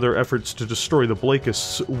materials into their efforts to destroy the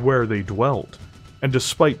Blakists where they dwelt, and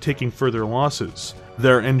despite taking further losses,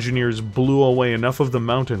 their engineers blew away enough of the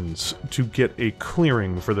mountains to get a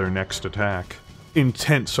clearing for their next attack.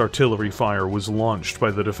 Intense artillery fire was launched by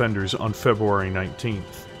the defenders on February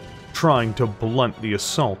 19th, trying to blunt the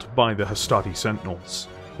assault by the Hastati Sentinels,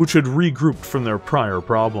 which had regrouped from their prior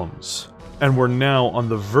problems, and were now on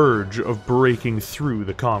the verge of breaking through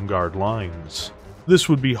the comguard lines. This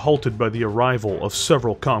would be halted by the arrival of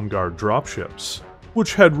several comguard dropships,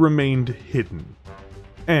 which had remained hidden,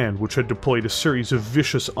 and which had deployed a series of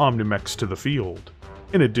vicious omnimechs to the field.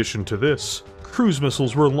 In addition to this, cruise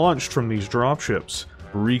missiles were launched from these dropships,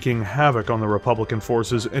 wreaking havoc on the Republican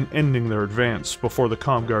forces and ending their advance before the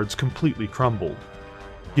comguards completely crumbled,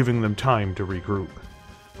 giving them time to regroup.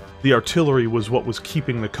 The artillery was what was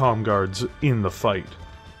keeping the comguards in the fight,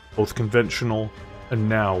 both conventional and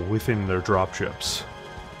now within their dropships.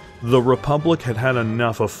 The Republic had had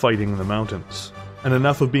enough of fighting in the mountains, and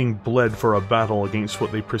enough of being bled for a battle against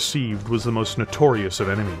what they perceived was the most notorious of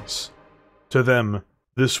enemies. To them,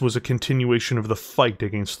 this was a continuation of the fight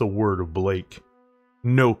against the Word of Blake.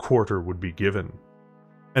 No quarter would be given,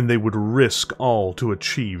 and they would risk all to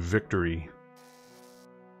achieve victory.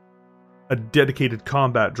 A dedicated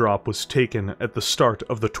combat drop was taken at the start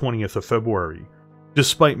of the 20th of February,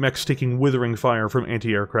 despite mechs taking withering fire from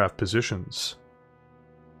anti-aircraft positions.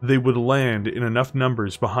 They would land in enough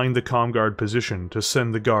numbers behind the comguard position to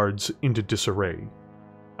send the guards into disarray.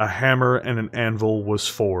 A hammer and an anvil was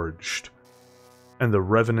forged, and the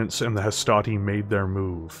Revenants and the Hastati made their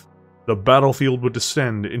move. The battlefield would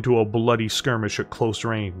descend into a bloody skirmish at close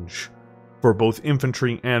range, for both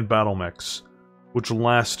infantry and battle mechs, which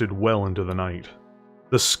lasted well into the night.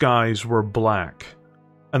 The skies were black,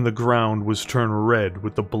 and the ground was turned red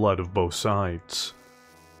with the blood of both sides.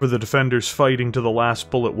 For the defenders, fighting to the last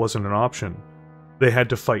bullet wasn't an option. They had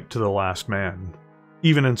to fight to the last man.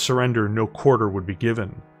 Even in surrender, no quarter would be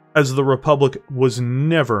given, as the Republic was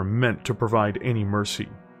never meant to provide any mercy,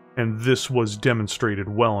 and this was demonstrated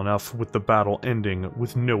well enough with the battle ending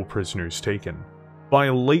with no prisoners taken. By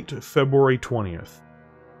late February 20th,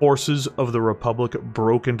 forces of the Republic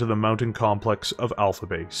broke into the mountain complex of Alpha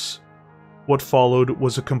Base. What followed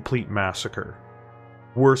was a complete massacre.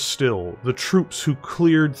 Worse still, the troops who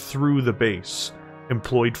cleared through the base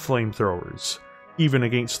employed flamethrowers, even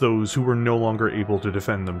against those who were no longer able to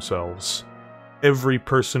defend themselves. Every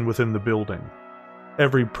person within the building,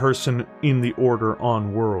 every person in the Order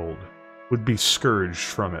on world, would be scourged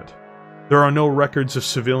from it. There are no records of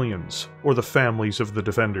civilians, or the families of the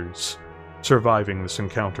defenders, surviving this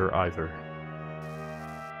encounter either.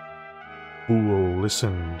 Boole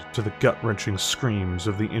listened to the gut-wrenching screams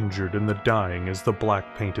of the injured and the dying as the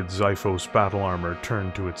black-painted Xiphos battle armor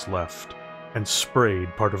turned to its left, and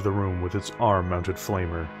sprayed part of the room with its arm-mounted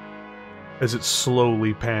flamer. As it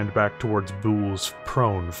slowly panned back towards Boole's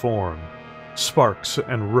prone form, sparks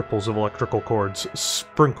and ripples of electrical cords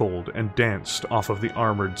sprinkled and danced off of the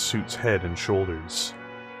armored suit's head and shoulders,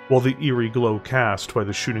 while the eerie glow cast by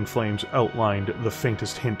the shooting flames outlined the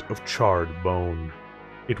faintest hint of charred bone.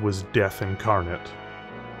 It was death incarnate.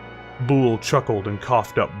 Boole chuckled and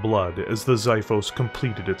coughed up blood as the Xiphos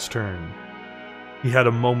completed its turn. He had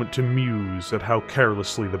a moment to muse at how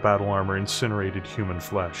carelessly the battle armor incinerated human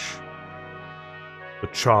flesh. The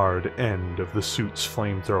charred end of the suit's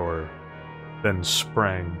flamethrower then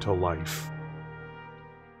sprang to life.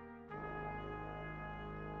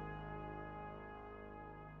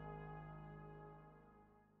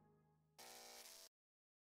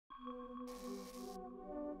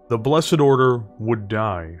 The Blessed Order would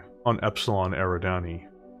die on Epsilon Eridani.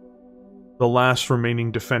 The last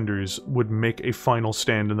remaining defenders would make a final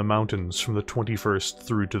stand in the mountains from the 21st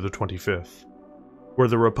through to the 25th, where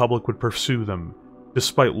the Republic would pursue them,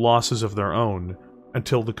 despite losses of their own,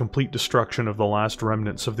 until the complete destruction of the last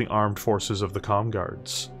remnants of the armed forces of the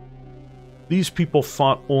Comguards. These people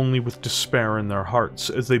fought only with despair in their hearts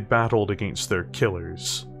as they battled against their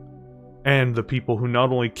killers, and the people who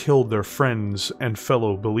not only killed their friends and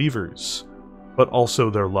fellow believers, but also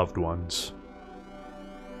their loved ones.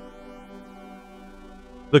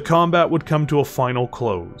 The combat would come to a final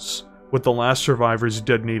close, with the last survivors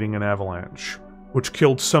detonating an avalanche, which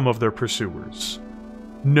killed some of their pursuers.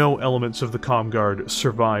 No elements of the Comguard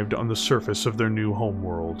survived on the surface of their new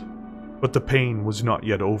homeworld, but the pain was not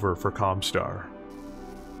yet over for Comstar.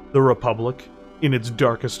 The Republic, in its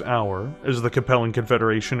darkest hour, as the Capellan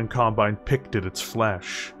Confederation and Combine picked at its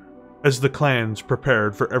flesh, as the clans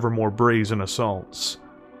prepared for ever more brazen assaults,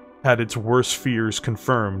 had its worst fears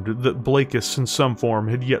confirmed that Blakis in some form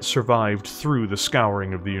had yet survived through the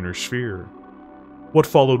scouring of the Inner Sphere. What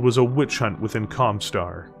followed was a witch hunt within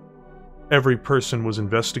Comstar. Every person was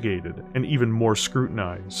investigated, and even more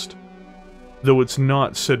scrutinized. Though it's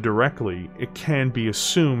not said directly, it can be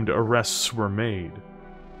assumed arrests were made,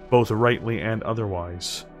 both rightly and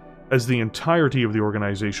otherwise, as the entirety of the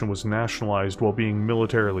organization was nationalized while being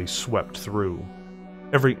militarily swept through.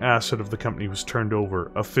 Every asset of the company was turned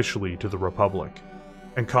over officially to the Republic,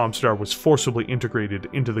 and Comstar was forcibly integrated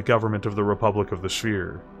into the government of the Republic of the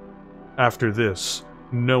Sphere. After this,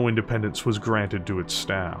 no independence was granted to its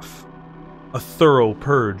staff. A thorough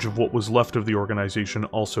purge of what was left of the organization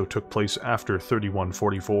also took place after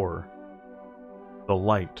 3144. The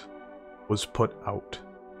light was put out.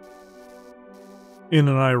 In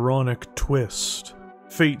an ironic twist,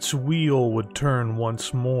 fate's wheel would turn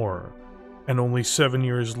once more, and only 7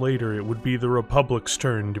 years later it would be the Republic's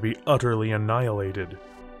turn to be utterly annihilated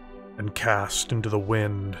and cast into the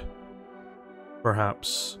wind.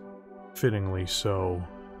 Perhaps fittingly so.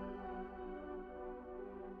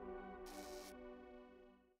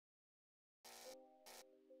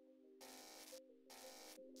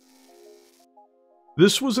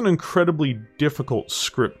 This was an incredibly difficult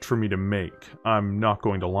script for me to make, I'm not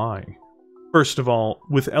going to lie. First of all,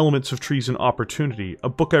 with Elements of Treason Opportunity, a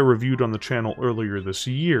book I reviewed on the channel earlier this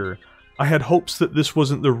year, I had hopes that this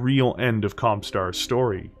wasn't the real end of Comstar's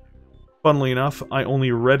story. Funnily enough, I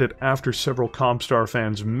only read it after several Comstar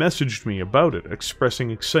fans messaged me about it, expressing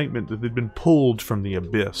excitement that they'd been pulled from the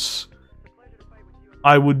abyss.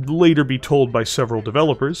 I would later be told by several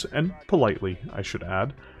developers, and politely, I should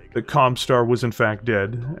add, that Comstar was in fact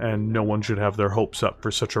dead, and no one should have their hopes up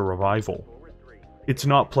for such a revival. It's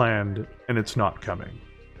not planned, and it's not coming.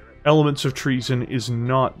 Elements of Treason is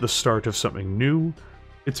not the start of something new,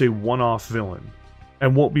 it's a one-off villain,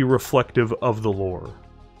 and won't be reflective of the lore.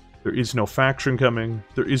 There is no faction coming,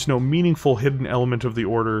 there is no meaningful hidden element of the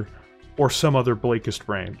Order, or some other Blakist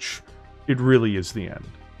branch. It really is the end.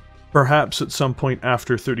 Perhaps at some point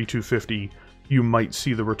after 3250, you might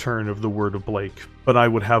see the return of the Word of Blake, but I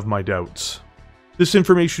would have my doubts. This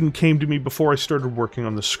information came to me before I started working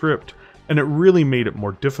on the script, and it really made it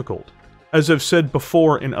more difficult. As I've said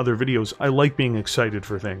before in other videos, I like being excited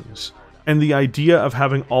for things, and the idea of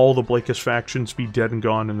having all the Blakist factions be dead and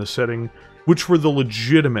gone in the setting, which were the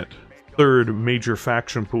legitimate third major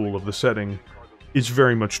faction pool of the setting, is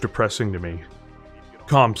very much depressing to me.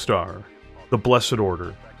 Comstar, the Blessed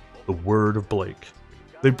Order, the Word of Blake.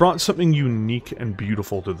 They brought something unique and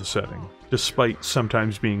beautiful to the setting, despite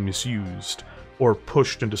sometimes being misused, or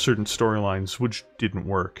pushed into certain storylines which didn't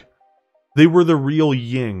work. They were the real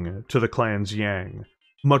yin to the clan's yang,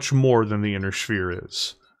 much more than the Inner Sphere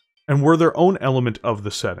is, and were their own element of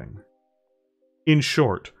the setting. In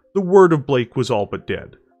short, the Word of Blake was all but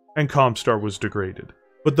dead, and Comstar was degraded,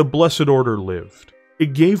 but the Blessed Order lived.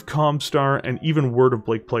 It gave Comstar and even Word of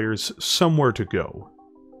Blake players somewhere to go.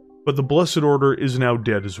 But the Blessed Order is now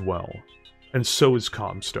dead as well, and so is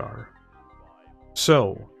Comstar.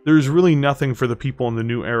 So, there is really nothing for the people in the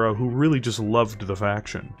new era who really just loved the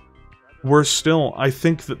faction. Worse still, I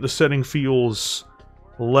think that the setting feels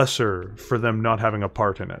lesser for them not having a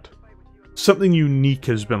part in it. Something unique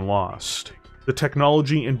has been lost. The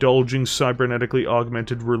technology indulging cybernetically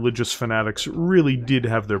augmented religious fanatics really did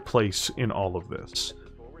have their place in all of this.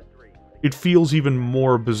 It feels even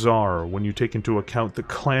more bizarre when you take into account that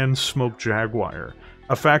Clan Smoke Jaguar,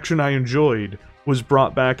 a faction I enjoyed, was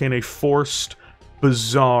brought back in a forced,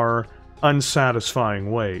 bizarre,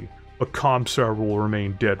 unsatisfying way, but Comstar will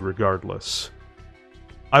remain dead regardless.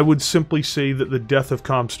 I would simply say that the Death of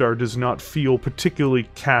Comstar does not feel particularly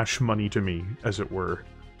cash money to me, as it were.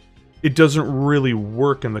 It doesn't really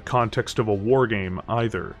work in the context of a wargame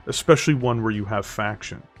either, especially one where you have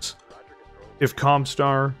factions. If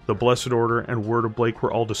Comstar, the Blessed Order, and Word of Blake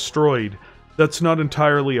were all destroyed, that's not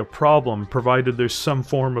entirely a problem provided there's some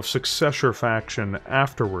form of successor faction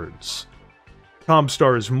afterwards.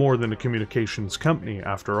 Comstar is more than a communications company,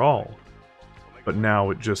 after all. But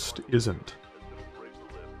now it just isn't.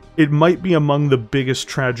 It might be among the biggest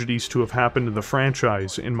tragedies to have happened in the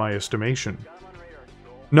franchise, in my estimation.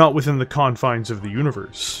 Not within the confines of the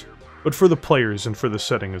universe, but for the players and for the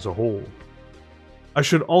setting as a whole. I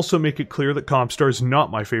should also make it clear that Comstar is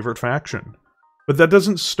not my favorite faction, but that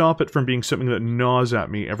doesn't stop it from being something that gnaws at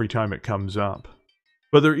me every time it comes up.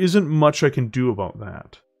 But there isn't much I can do about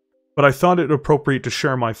that. But I thought it appropriate to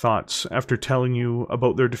share my thoughts after telling you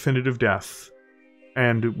about their definitive death,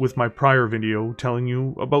 and with my prior video telling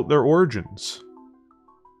you about their origins.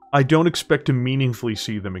 I don't expect to meaningfully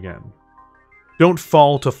see them again. Don't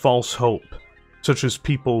fall to false hope, such as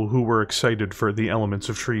people who were excited for the Elements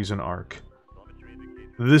of Treason arc.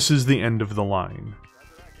 This is the end of the line.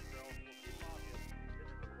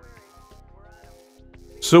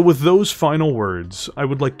 So with those final words, I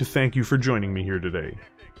would like to thank you for joining me here today.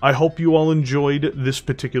 I hope you all enjoyed this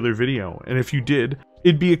particular video, and if you did,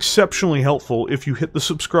 it'd be exceptionally helpful if you hit the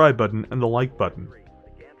subscribe button and the like button,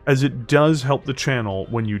 as it does help the channel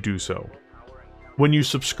when you do so. When you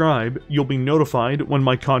subscribe, you'll be notified when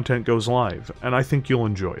my content goes live, and I think you'll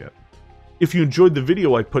enjoy it. If you enjoyed the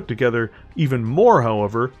video I put together even more,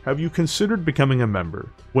 however, have you considered becoming a member?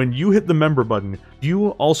 When you hit the member button, you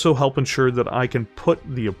also help ensure that I can put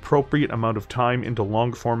the appropriate amount of time into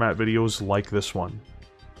long format videos like this one.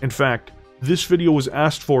 In fact, this video was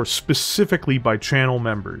asked for specifically by channel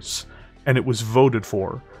members, and it was voted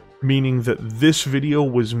for, meaning that this video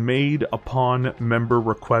was made upon member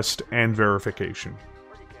request and verification.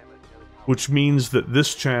 Which means that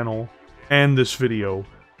this channel and this video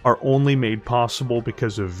are only made possible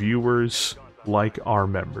because of viewers like our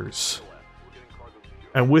members.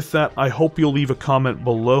 And with that, I hope you'll leave a comment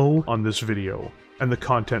below on this video and the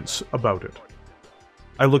contents about it.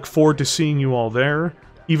 I look forward to seeing you all there,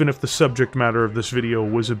 even if the subject matter of this video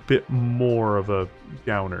was a bit more of a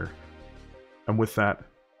downer. And with that,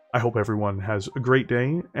 I hope everyone has a great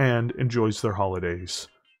day and enjoys their holidays.